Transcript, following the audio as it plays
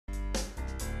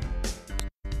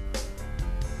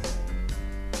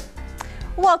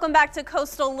Welcome back to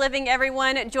Coastal Living,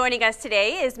 everyone. Joining us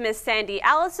today is Miss Sandy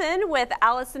Allison with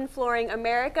Allison Flooring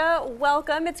America.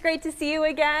 Welcome. It's great to see you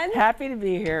again. Happy to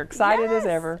be here. Excited as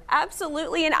ever.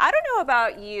 Absolutely. And I don't know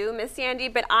about you, Miss Sandy,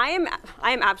 but I am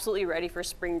absolutely ready for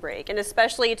spring break, and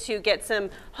especially to get some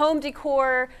home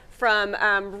decor, from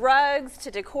rugs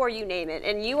to decor, you name it.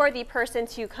 And you are the person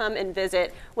to come and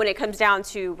visit when it comes down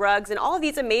to rugs and all of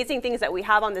these amazing things that we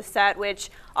have on the set, which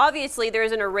obviously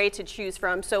there's an array to choose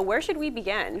from. So where should we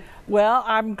begin? Well,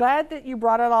 I'm glad that you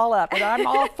brought it all up. And I'm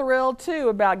all thrilled too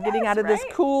about getting out of this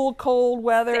cool, cold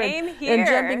weather and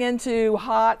jumping into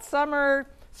hot summer.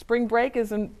 Spring break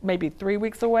is in maybe 3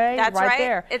 weeks away. That's right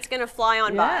there. It's going to fly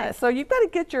on by. So you've got to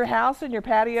get your house and your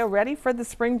patio ready for the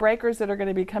spring breakers that are going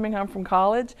to be coming home from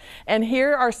college. And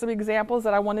here are some examples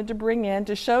that I wanted to bring in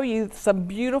to show you some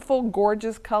beautiful,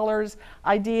 gorgeous colors,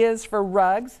 ideas for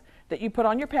rugs that you put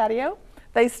on your patio.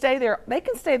 They stay there. They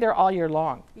can stay there all year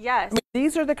long. Yes. I mean,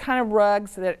 these are the kind of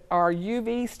rugs that are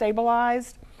UV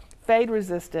stabilized, fade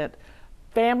resistant,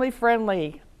 family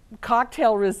friendly,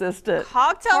 cocktail resistant,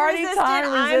 cocktail resistant.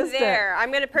 I'm there.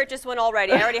 I'm going to purchase one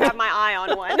already. I already have my eye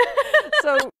on one.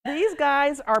 So these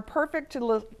guys are perfect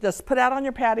to just put out on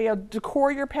your patio, decor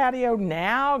your patio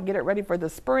now, get it ready for the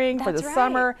spring, for the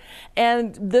summer.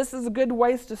 And this is a good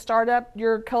way to start up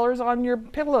your colors on your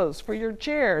pillows for your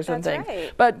chairs and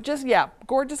things. But just, yeah,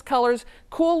 gorgeous colors,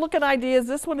 cool looking ideas.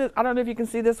 This one is, I don't know if you can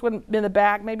see this one in the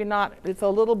back, maybe not. It's a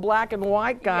little black and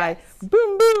white guy. Yes.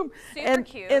 Boom, boom. Super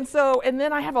cute. And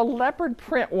then I have a leopard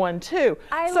print one too.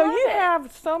 So you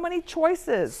have so many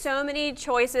choices. So many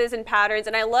choices and patterns,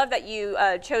 and I love that you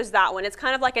chose that one. It's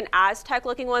kind of like an Aztec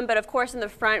looking one, but of course in the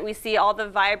front we see all the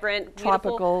vibrant,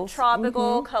 beautiful,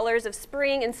 tropical colors of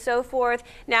spring and so forth.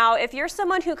 Now, if you're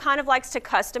someone who kind of likes to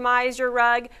customize your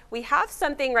rug, we have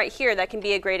something right here that can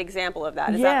be a great example of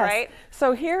that. Is that right?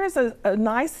 So here is a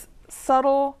nice,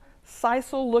 subtle,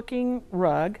 sisal looking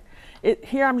rug.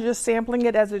 Here I'm just sampling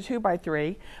it as a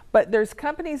 2x3, but there's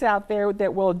companies out there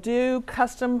that will do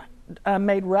custom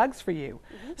made rugs for you.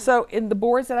 So in the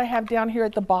boards that I have down here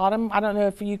at the bottom, I don't know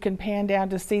if you can pan down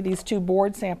to see these two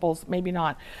board samples, maybe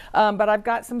not, but I've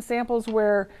got some samples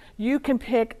where you can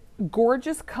pick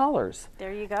gorgeous colors.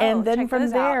 There you go. And then from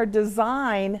there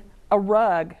design a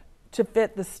rug to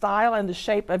fit the style and the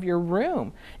shape of your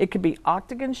room. It could be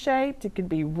octagon shaped, it could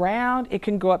be round, it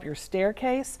can go up your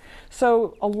staircase.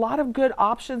 So a lot of good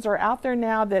options are out there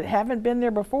now that haven't been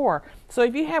there before. So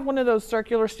if you have one of those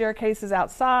circular staircases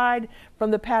outside,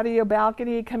 from the patio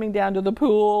balcony coming down to the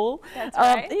pool,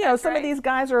 you know, some of these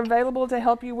guys are available to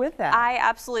help you with that. I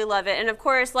absolutely love it. And of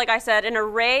course, like I said, an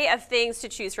array of things to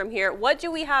choose from here. What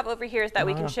do we have over here that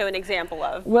we can show an example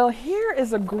of? Well, here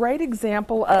is a great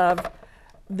example of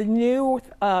the new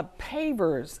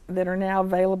pavers that are now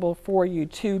available for you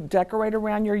to decorate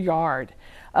around your yard.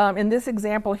 In this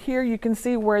example here, you can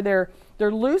see where they're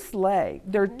loose lay.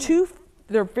 They're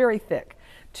very thick,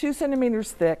 2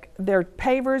 centimeters thick. They're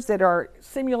pavers that are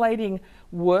simulating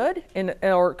wood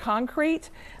or concrete.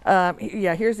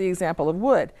 Yeah, here's the example of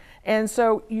wood. And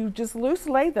so you just loose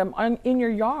lay them in your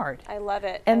yard. I love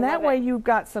it. And that way you've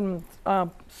got some,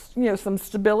 you know, some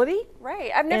stability.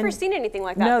 Right. I've never seen anything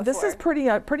like that before. No, this is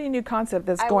pretty new concept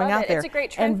that's going out there. It's a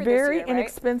great trend for this year, right? And very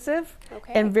inexpensive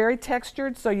and very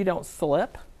textured so you don't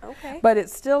slip. Okay. But it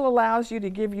still allows you to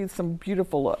give you some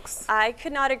beautiful looks. I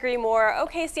could not agree more.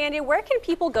 Okay, Sandy, where can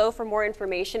people go for more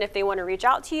information if they want to reach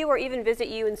out to you or even visit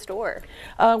you in store?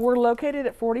 We're located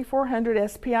at 4400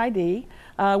 SPID.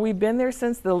 We've been there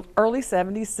since the early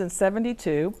 70s, since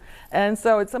 72. And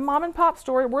so it's a mom and pop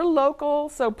store. We're local,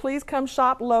 so please come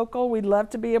shop local. We'd love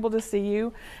to be able to see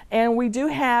you. And we do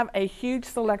have a huge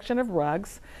selection of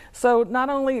rugs. So not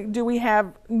only do we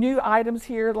have new items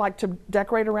here like to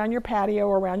decorate around your patio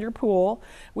or around your pool,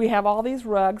 we have all these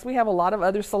rugs. We have a lot of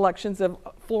other selections of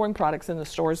flooring products in the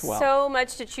store as well. So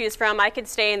much to choose from. I could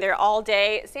stay in there all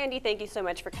day. Sandy, thank you so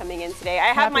much for coming in today.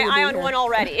 I have my eye on one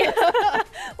already.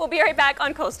 We'll be right back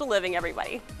on Coastal Living,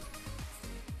 everybody.